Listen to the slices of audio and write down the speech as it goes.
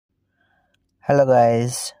Hello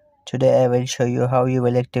guys, today I will show you how you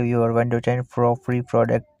will active your Windows 10 Pro free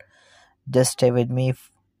product. Just stay with me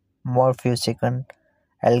more few seconds.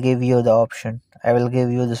 I'll give you the option. I will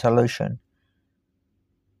give you the solution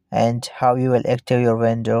and how you will active your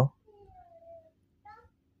window.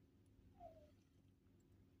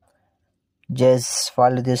 Just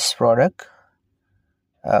follow this product.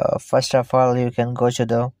 First of all, you can go to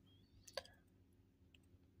the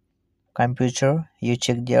computer. You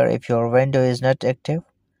check there if your window is not active.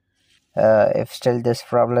 If still this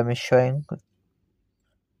problem is showing,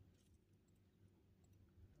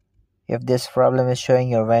 if this problem is showing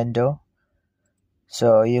your window,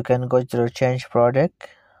 so you can go to the change product.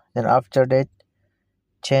 Then after that,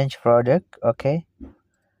 change product, okay,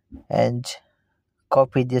 and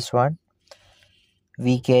copy this one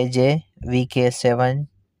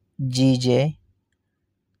vk7gj,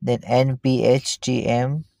 then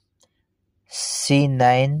nphtm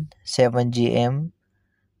c97gm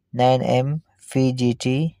 9m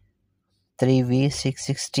vgt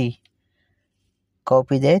 3v660.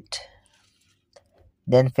 Copy that,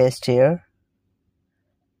 then paste here.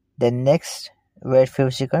 Then next, wait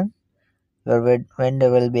few seconds, your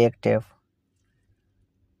window will be active.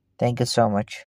 Thank you so much.